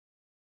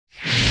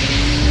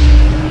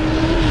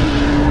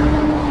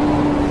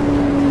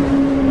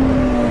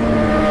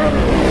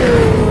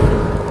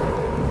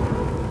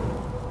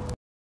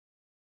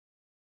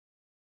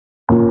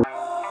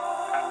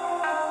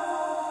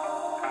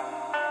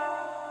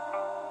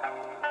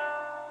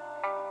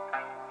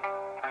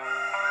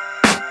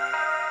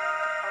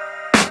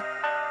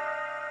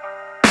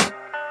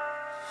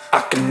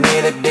can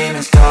hear the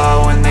demons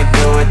call when they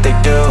do what they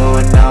do.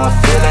 And now I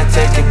feel like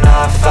taking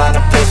off, find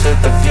a place with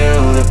a view.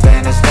 The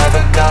pain is never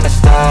gonna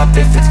stop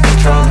if it's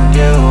controlling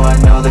you. I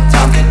know that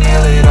time can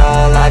heal it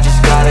all, I just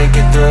gotta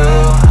get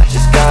through. I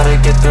just gotta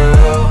get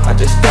through, I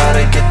just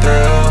gotta get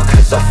through.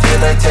 Cause I feel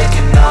like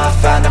taking off,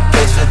 find a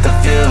place with a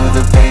view.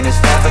 The pain is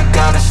never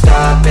gonna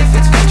stop if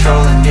it's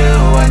controlling you.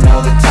 I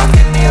know that time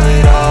can heal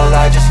it all,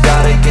 I just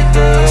gotta get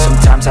through.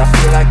 Sometimes I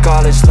feel like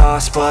all is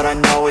lost, but I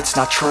know it's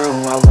not true.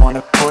 I wanna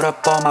put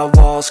up all my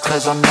walls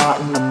cause I'm not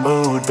in the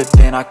mood, but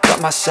then I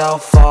cut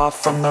myself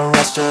off from the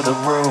rest of the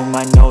room.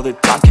 I know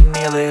that time can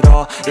heal it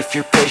all if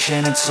you're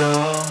patient and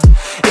soon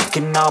it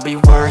can all be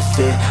worth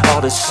it,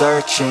 all the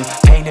searching.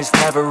 Pain is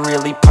never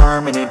really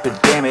permanent,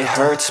 but damn it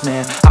hurts,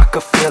 man. I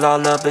could feel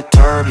all of the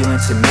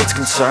turbulence and it's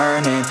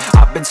concerning.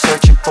 I've been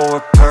searching for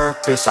a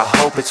purpose, I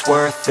hope it's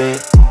worth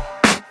it.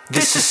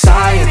 This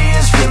society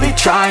is really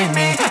trying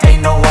me.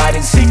 Ain't no hide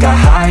and seek, I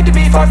hide to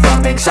be far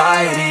from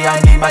anxiety.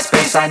 I need my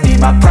space, I need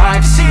my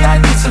privacy.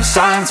 I need some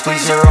silence,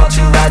 please, you're all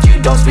too loud.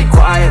 You don't speak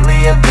quietly,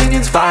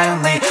 opinions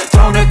violently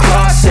thrown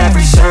across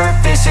every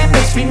surface. It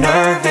makes me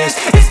nervous,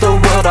 is the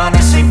world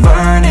honestly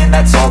burning?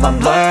 That's all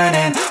I'm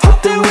learning.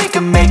 Hope that we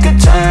can make a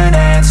turn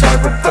and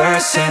start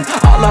reversing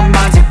all our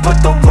minds and put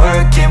the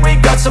work in. We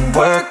got some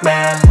work,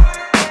 man.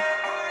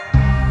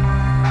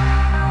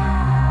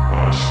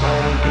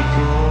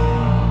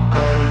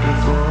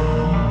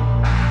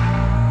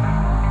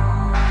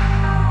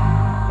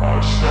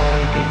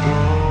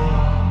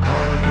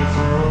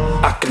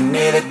 I can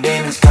hear the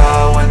demons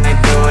call when they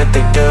do what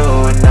they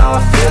do. And now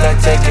I feel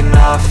like taking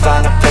off,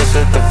 find a place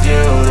with a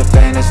view. The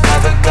pain is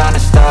never gonna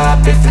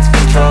stop if it's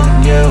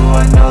controlling you.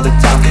 I know that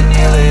time can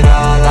heal it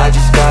all, I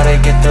just gotta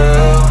get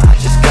through. I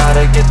just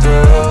gotta get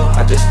through,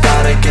 I just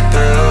gotta get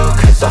through.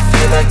 Cause I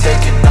feel like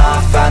taking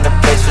off, find a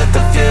place with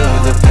a view.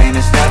 The pain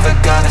is never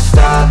gonna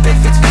stop if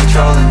it's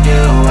controlling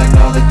you. I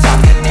know that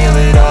time can heal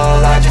it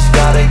all, I just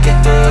gotta get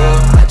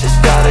through. I just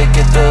gotta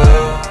get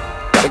through.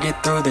 Gotta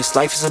get through this,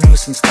 life is a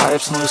nuisance, tie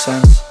up some loose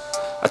ends.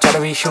 I try to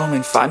be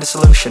human, find a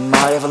solution,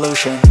 my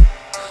evolution.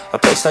 A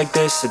place like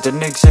this, it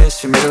didn't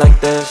exist, we made it like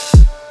this.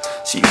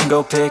 So you can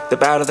go pick the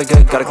bad or the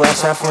good, got a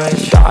glass half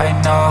wish. I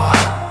know,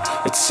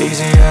 it's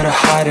easier to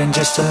hide than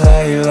just to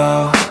lay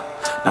low.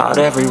 Not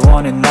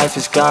everyone in life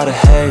has got a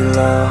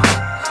halo.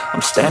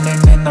 I'm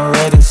standing in the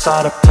red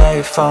inside a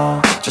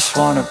payphone, just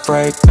wanna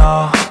break,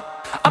 no.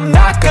 I'm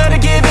not gonna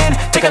give in,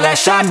 take a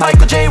last shot,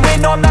 Michael J.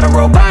 Win. No, I'm not a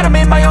robot, I'm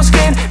in my own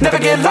skin. Never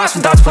get lost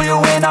when thoughts pull you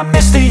in. I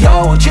miss the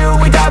old you,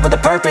 we died with a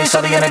purpose.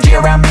 All the energy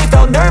around me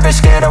felt nervous,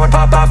 scared I would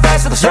pop out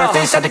fast to the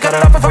surface. Had to cut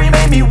it off before you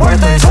made me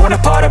worthless. Torn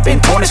apart, I've been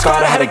torn and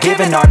scarred. I had a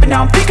given art, but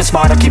now I'm thinking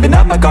smart. I'm keeping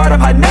up my guard, I'm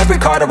hiding every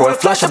card. A royal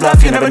flush of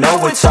bluff, you never know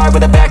what's hard.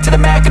 With a back to the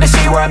mat, gonna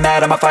see where I'm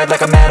at. I'ma fight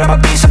like I'm mad, I'ma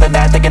be something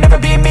that they can never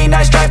be me.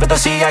 Nice try, but they'll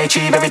see I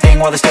achieve everything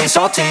while they stay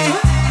salty.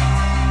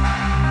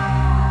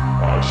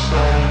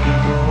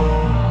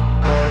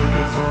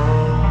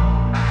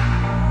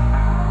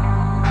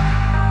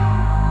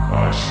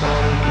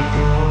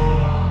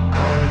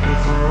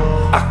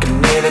 I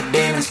can hear the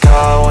demons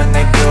call when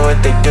they do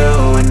what they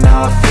do. And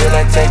now I feel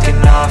like taking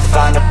off,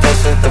 find a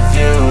place with a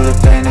view. The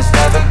pain is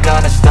never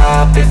gonna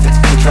stop if it's